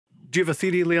Do you have a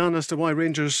theory, Leanne, as to why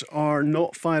Rangers are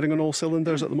not firing on all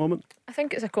cylinders at the moment? I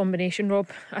think it's a combination, Rob.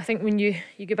 I think when you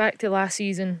go back to last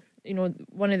season,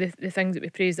 one of the things that we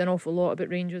praised an awful lot about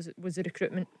Rangers was the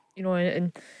recruitment,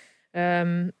 and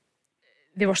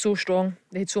they were so strong.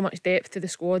 They had so much depth to the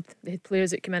squad. They had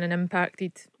players that came in and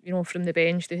impacted, from the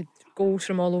bench. They had goals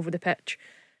from all over the pitch.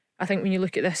 I think when you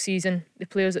look at this season, the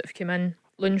players that have come in,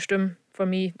 Lundstrom, for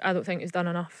me, I don't think has done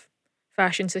enough.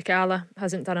 Fashion Sakala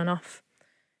hasn't done enough.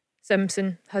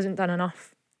 Simpson hasn't done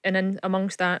enough. And in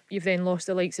amongst that, you've then lost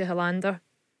the likes of Hollander,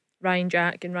 Ryan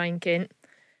Jack and Ryan Kent.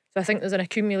 So I think there's an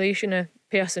accumulation of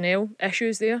personnel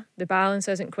issues there. The balance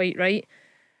isn't quite right.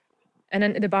 And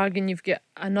into the bargain, you've got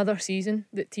another season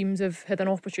that teams have had an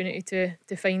opportunity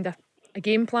to find a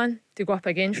game plan to go up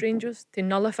against Rangers, to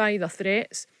nullify their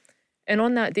threats. And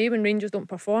on that day when Rangers don't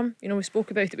perform, we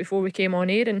spoke about it before we came on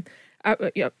air, and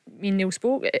me and Neil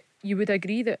spoke, you would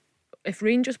agree that if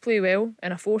Rangers play well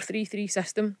in a 4-3-3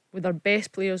 system with their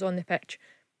best players on the pitch,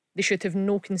 they should have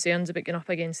no concerns about going up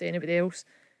against anybody else.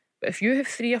 But if you have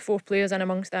 3 or 4 players in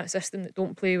amongst that system that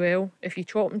don't play well, if you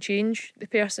chop and change the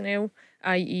personnel,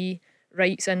 i.e.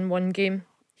 Wright's in one game,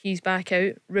 he's back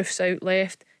out, Roof's out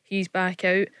left, he's back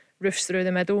out, Roof's through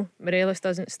the middle, Morelos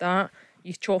doesn't start,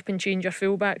 you chop and change your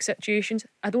fullback situations.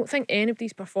 I don't think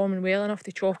anybody's performing well enough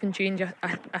to chop and change a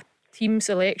team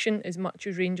selection as much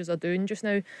as Rangers are doing just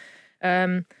now.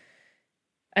 And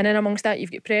then amongst that,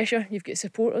 you've got pressure, you've got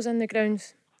supporters in the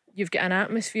grounds, you've got an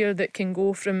atmosphere that can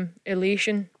go from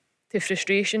elation to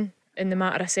frustration in the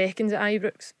matter of seconds at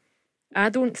Ibrox. I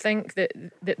don't think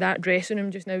that dressing room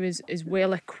just now is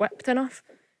well equipped enough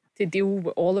to deal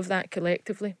with all of that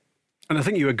collectively. And I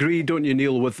think you agree, don't you,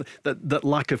 Neil, with that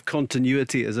lack of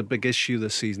continuity is a big issue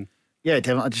this season. Yeah,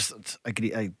 definitely. I just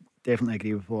agree. I definitely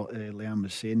agree with what Leanne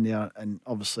was saying there. And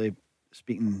obviously,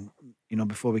 speaking,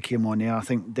 before we came on air, I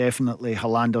think definitely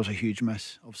Hollander's a huge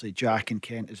miss. Obviously, Jack and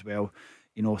Kent as well.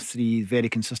 3 very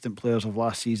consistent players of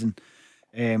last season.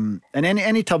 And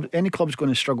any club's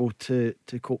going to struggle to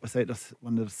cope without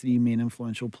one of their 3 main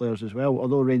influential players as well.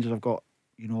 Although Rangers have got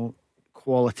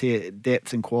quality,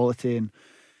 depth and quality,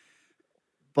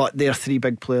 but they're 3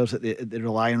 big players that they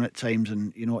rely on at times,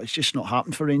 and it's just not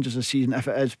happened for Rangers this season. If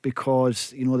it is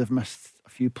because they've missed a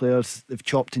few players, they've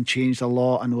chopped and changed a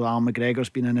lot. I know Al McGregor's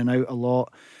been in and out a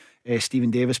lot.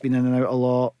 Stephen Davis been in and out a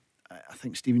lot. I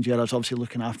think Stephen Gerrard's obviously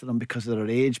looking after them because of their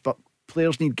age, but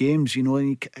players need games, you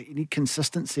need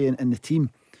consistency in the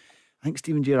team. I think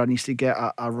Stephen Gerrard needs to get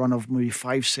a run of maybe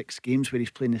 5-6 games where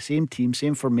he's playing the same team,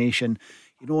 same formation,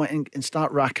 and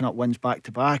start racking up wins back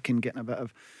to back and getting a bit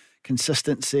of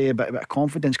consistency, a bit of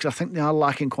confidence, because I think they are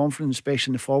lacking confidence,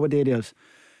 especially in the forward areas.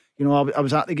 I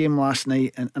was at the game last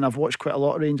night, and I've watched quite a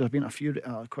lot of Rangers. I've been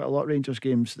at quite a lot of Rangers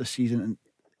games this season, and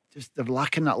just they're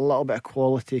lacking that little bit of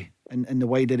quality in the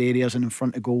wider areas and in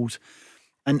front of goals.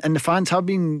 And the fans have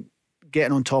been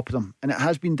getting on top of them, and it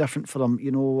has been different for them.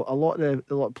 A lot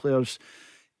of players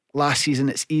last season,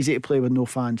 it's easy to play with no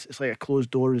fans. It's like a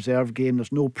closed door reserve game.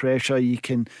 There's no pressure. You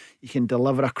can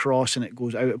deliver a cross and it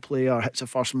goes out of play or hits the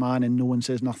first man and no one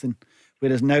says nothing.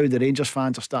 Whereas now the Rangers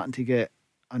fans are starting to get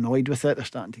annoyed with it. They're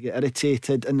starting to get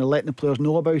irritated, and they're letting the players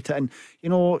know about it. And a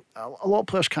lot of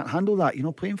players can't handle that.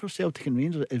 Playing for Celtic and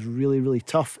Rangers is really, really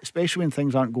tough, especially when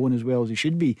things aren't going as well as they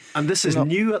should be. And this is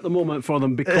new at the moment for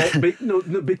them because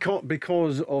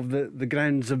of the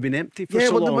grounds have been empty for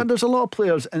so long. But there's a lot of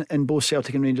players in both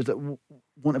Celtic and Rangers that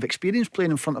won't have experience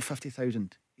playing in front of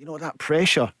 50,000. That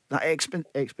pressure, that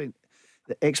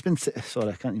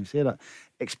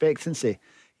expectancy.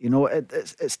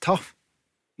 It's tough.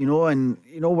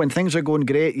 When things are going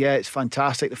great, yeah, it's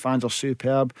fantastic. The fans are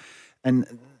superb,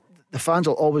 and the fans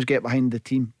will always get behind the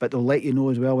team, but they'll let you know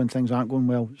as well when things aren't going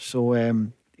well. So,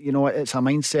 it's a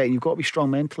mindset. You've got to be strong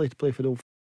mentally to play for